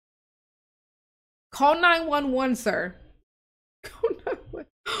Call 911, sir. Call 911.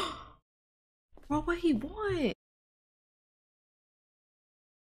 Bro, what he want?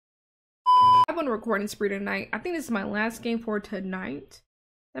 I'm on a recording spree tonight. I think this is my last game for tonight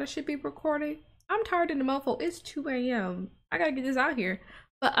that I should be recording. I'm tired of the mofo. It's 2 a.m. I gotta get this out here.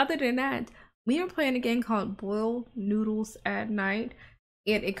 But other than that, we are playing a game called Boil Noodles at Night.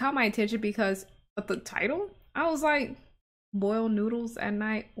 And it caught my attention because of the title. I was like, boil noodles at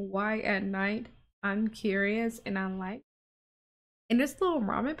night? Why at night? I'm curious and I like. And this little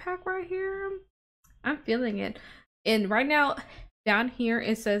ramen pack right here, I'm feeling it. And right now, down here,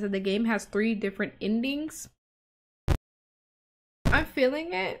 it says that the game has 3 different endings. I'm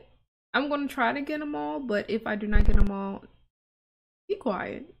feeling it. I'm gonna try to get them all, but if I do not get them all, be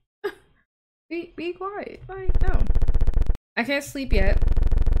quiet. be quiet. Like, no. I can't sleep yet.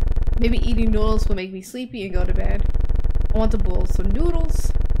 Maybe eating noodles will make me sleepy and go to bed. I want to boil some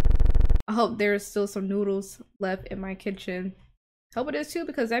noodles. I hope there's still some noodles left in my kitchen. Hope it is too,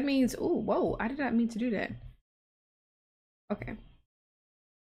 because that means, oh, whoa, I did not mean to do that. Okay.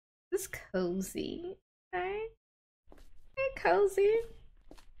 This is cozy. Okay. Hey, cozy.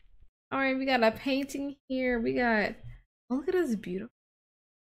 Alright, we got a painting here. We got, oh, look at this beautiful.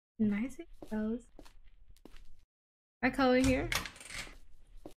 Nice and cozy. That color here.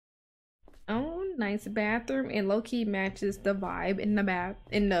 Oh, nice bathroom, and low-key matches the vibe in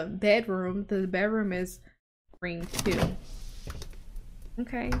the bedroom. The bedroom is green too.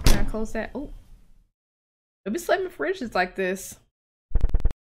 Okay, can I close that? Oh, don't be slamming fridges like this.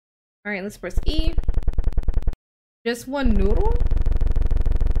 All right, let's press E. Just one noodle.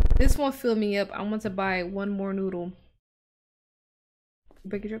 This won't fill me up. I want to buy one more noodle.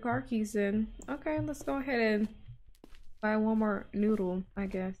 But get your car keys in. Okay, let's go ahead and buy one more noodle, I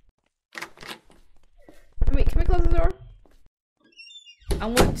guess. Wait, can we close the door? I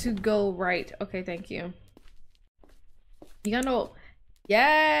want to go right. Okay, thank you. You gotta know.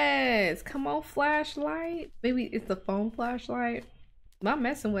 Yes! Come on, flashlight. Maybe it's the phone flashlight. I'm not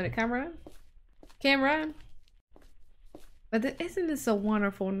messing with it. Camera. Camera. But isn't this a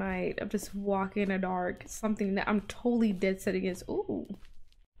wonderful night of just walking in the dark? Something that I'm totally dead set against. Ooh.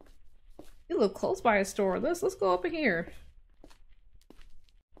 You live close by a store. Let's go up in here.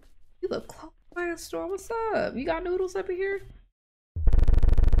 You live close by a store. What's up? You got noodles up in here?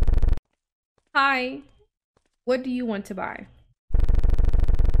 Hi. What do you want to buy?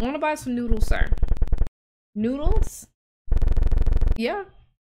 I want to buy some noodles, sir. Noodles? Yeah.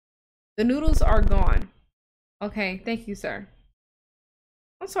 The noodles are gone. Okay, thank you, sir.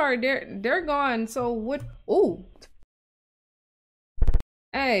 I'm sorry, they're gone. So what? Ooh.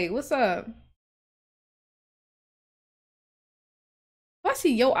 Hey, what's up? I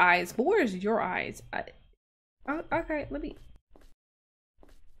see your eyes, but where's your eyes? Okay, let me.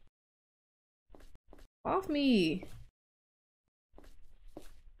 Off me.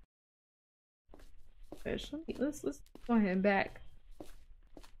 Let's go ahead and back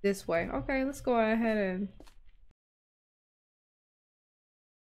this way. Okay, let's go ahead and.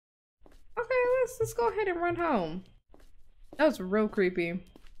 Okay, let's go ahead and run home. That was real creepy.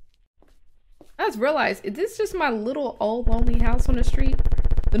 I just realized, is this just my little old lonely house on the street?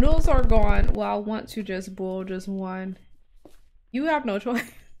 The noodles are gone. Well, I want to just boil just one. You have no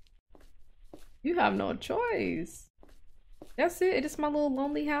choice. You have no choice. That's it. It is my little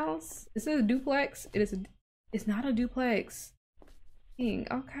lonely house. Is it a duplex? It is. It's not a duplex. Dang.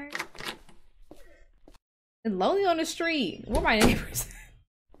 Okay. And lonely on the street. Where my neighbors?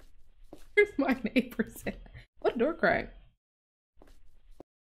 Where's my neighbors at? What door cracked?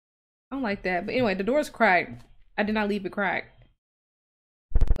 I don't like that. But anyway, the door's cracked. I did not leave it cracked.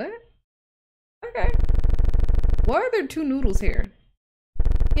 What? Okay. Why are there 2 noodles here?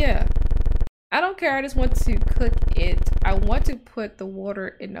 Yeah. I don't care. I just want to cook it. I want to put the water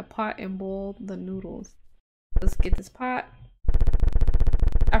in the pot and boil the noodles. Let's get this pot.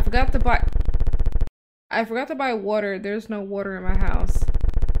 I forgot to buy water. There's no water in my house.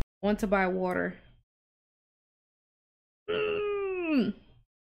 I want to buy water.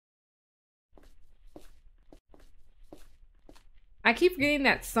 I keep forgetting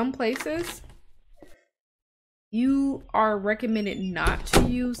that some places you are recommended not to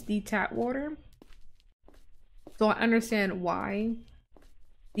use the tap water. So I understand why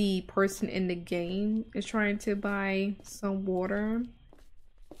the person in the game is trying to buy some water,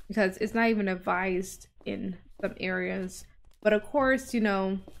 because it's not even advised in some areas. But of course, you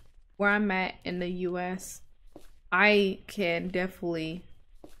know, where I'm at in the US, I can definitely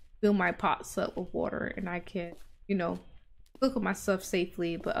fill my pots up with water and I can, you know, cook with my stuff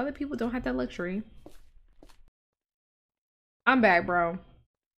safely, but other people don't have that luxury. I'm back, bro.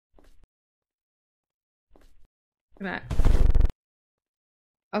 Look at that.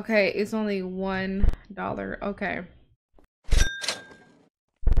 Okay, it's only $1. Okay.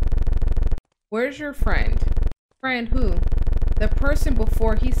 Where's your friend? Friend who? The person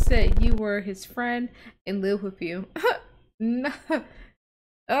before he said you were his friend and live with you. No.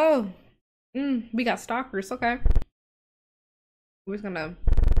 Oh. We got stalkers. Okay. We're just gonna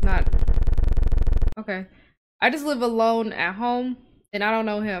not. Okay. I just live alone at home and I don't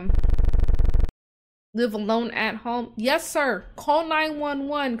know him. Live alone at home? Yes, sir. Call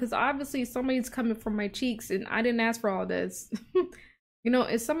 911 because obviously somebody's coming from my cheeks and I didn't ask for all this. You know,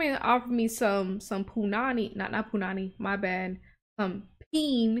 if somebody offered me some punani, not punani, my bad, some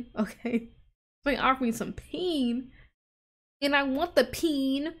peen, okay? Somebody offered me some peen and I want the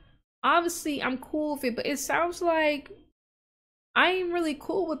peen, obviously I'm cool with it, but it sounds like I ain't really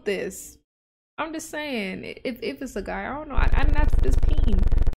cool with this. I'm just saying, if it's a guy, I don't know. I didn't ask for this peen.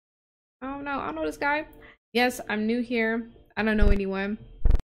 I don't know. I don't know this guy. Yes, I'm new here. I don't know anyone.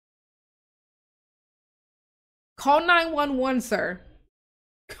 Call 911, sir.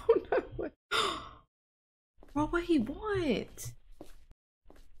 Call 911. Bro, what he want?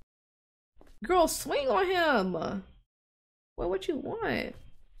 Girl, swing on him. Well, what you want?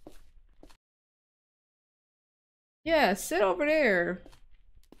 Yeah, sit over there.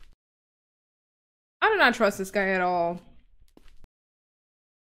 I do not trust this guy at all.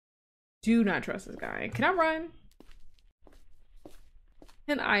 Do not trust this guy. Can I run?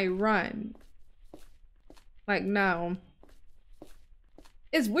 Can I run? Like, no.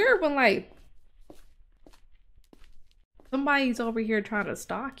 It's weird when, like, somebody's over here trying to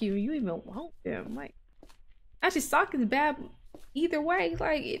stalk you and you even want them. Like, actually, stalking is bad either way.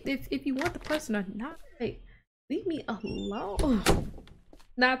 Like, if you want the person or not, like, leave me alone.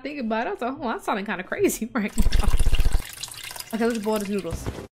 Not thinking about it, I was like, oh, I'm sounding kind of crazy right now. Okay, let's boil these noodles.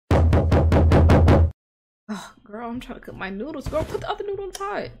 Oh, girl, I'm trying to cook my noodles. Girl, put the other noodle in the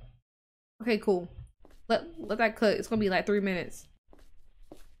pot. Okay, cool. Let that cook. It's gonna be like 3 minutes.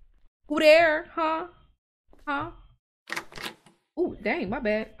 Who there? Huh? Huh? Ooh, dang, my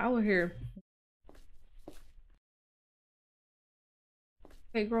bad. I was here.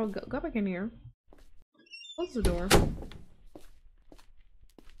 Okay, girl, go back in here. Close the door.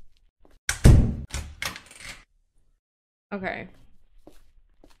 Okay.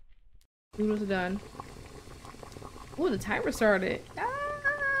 Noodles are done. Ooh, the timer started.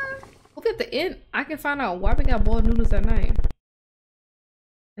 Hopefully at the end, I can find out why we got boiled noodles at night.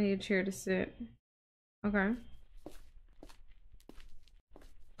 I need a chair to sit. Okay.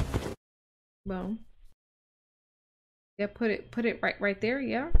 Boom. Yeah, put it right there,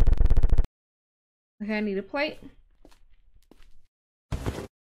 yeah. Okay, I need a plate.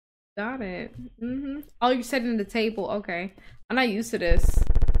 Got it. Oh, you're setting the table. Okay. I'm not used to this.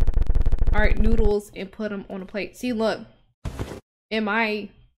 Alright, noodles and put them on a plate. See, look. In my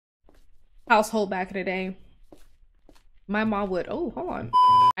household back in the day, my mom would, oh, hold on.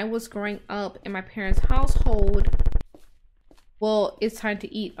 I was growing up in my parents' household. Well, it's time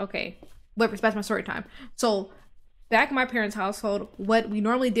to eat. Okay. Wait, that's my story time. So, back in my parents' household, what we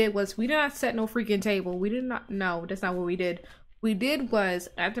normally did was we did not set no freaking table. We did not, no, that's not what we did. We did was,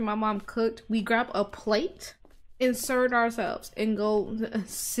 after my mom cooked, we grab a plate and served ourselves and go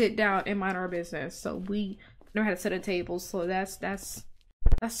sit down and mind our business. So we know how to set a table. So that's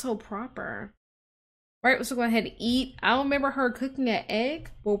so proper. All right, let's go ahead and eat. I don't remember her cooking an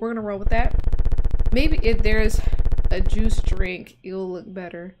egg, but we're gonna roll with that. Maybe if there's a juice drink, it'll look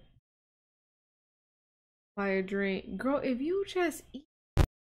better. Buy a drink. Girl, if you just eat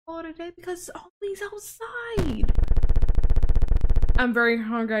all today because it's always outside. I'm very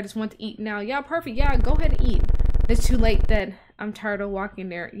hungry. I just want to eat now. Yeah, perfect. Yeah, go ahead and eat. It's too late that I'm tired of walking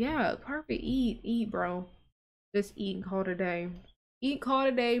there. Yeah, perfect. Eat, bro. Just eat and call it a day. Eat, call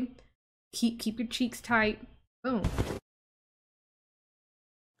it a day. Keep your cheeks tight. Boom.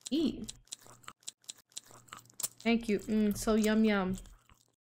 Eat. Thank you. So yum.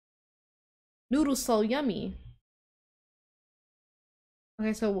 Noodles so yummy.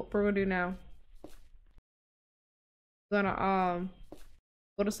 Okay, so what we're gonna do now? We're gonna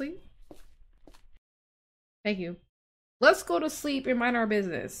go to sleep. Thank you. Let's go to sleep and mind our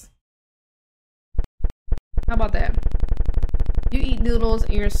business. How about that? You eat noodles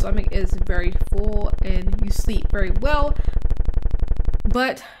and your stomach is very full and you sleep very well,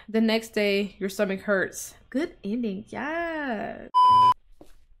 but the next day your stomach hurts. Good ending. Yeah.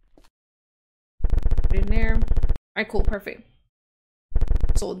 Put it in there. All right, cool, perfect.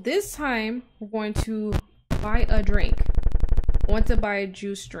 So this time we're going to buy a drink. I want to buy a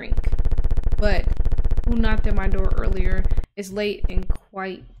juice drink, but who knocked at my door earlier? It's late and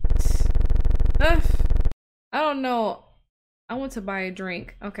quite I don't know. I want to buy a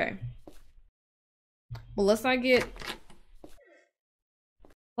drink. Okay. Well, let's not get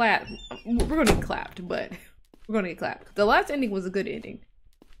clapped. We're gonna get clapped, but we're gonna get clapped. The last ending was a good ending.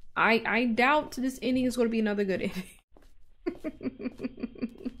 I doubt this ending is gonna be another good ending.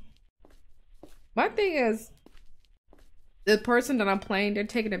 My thing is, the person that I'm playing, they're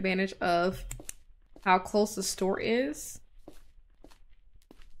taking advantage of how close the store is.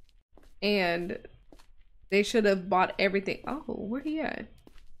 And they should have bought everything. Oh, where he at?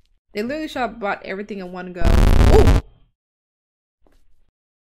 They literally should have bought everything in one go. Ooh!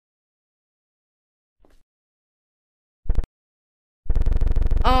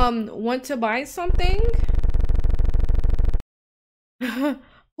 Want to buy something?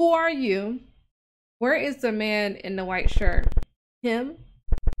 Who are you? Where is the man in the white shirt? Him?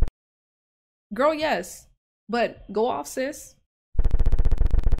 Girl, yes. But go off, sis.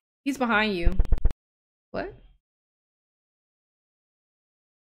 He's behind you. What?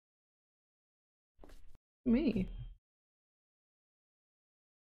 Me?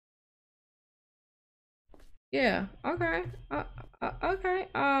 Yeah. Okay. Okay.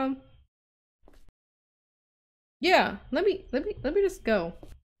 Yeah. Let me just go.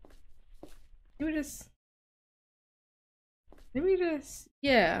 Let me just.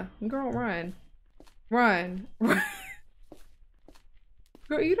 Yeah. Girl, run. Run. Run.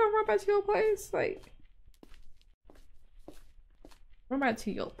 Girl, you don't run back to your place? Like, run back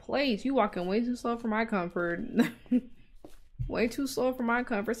to your place. You walking way too slow for my comfort. Way too slow for my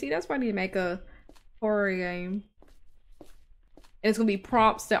comfort. See, that's why I need to make a horror game. And it's gonna be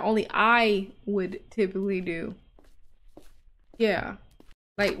prompts that only I would typically do. Yeah.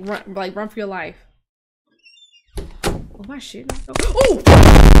 Like run for your life. Oh my shit. Oh!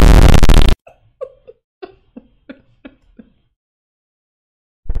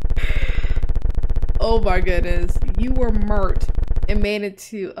 Oh my goodness. You were murked and made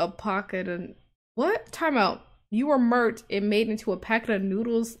into a pocket of what? Time out. You were murked and made into a packet of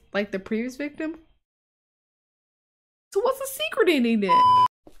noodles like the previous victim? So what's the secret ending then?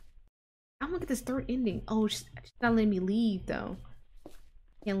 I'm gonna get this third ending. Oh, she's not letting me leave though.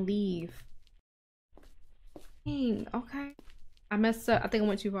 Can't leave. Dang, okay. I messed up. I think I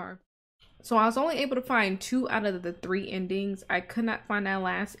went too far. So I was only able to find 2 out of the 3 endings. I could not find that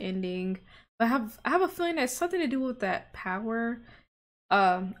last ending. But I have a feeling that's something to do with that power.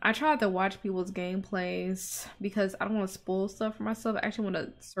 I tried to watch people's gameplays because I don't want to spoil stuff for myself. I actually want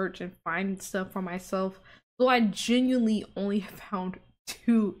to search and find stuff for myself. So I genuinely only found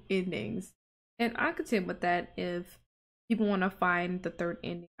 2 endings. And I could say with that, if people want to find the 3rd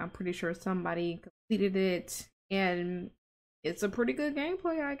ending, I'm pretty sure somebody completed it. And it's a pretty good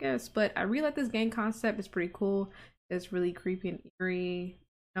gameplay, I guess. But I really like this game concept. It's pretty cool. It's really creepy and eerie.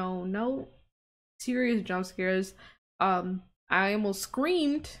 No serious jump scares. I almost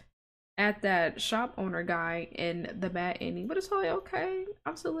screamed at that shop owner guy in the bad ending, but it's totally okay.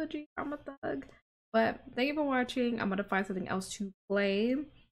 I'm still legit. I'm a thug. But thank you for watching. I'm gonna find something else to play.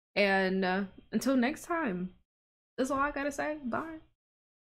 And until next time, that's all I gotta say. Bye.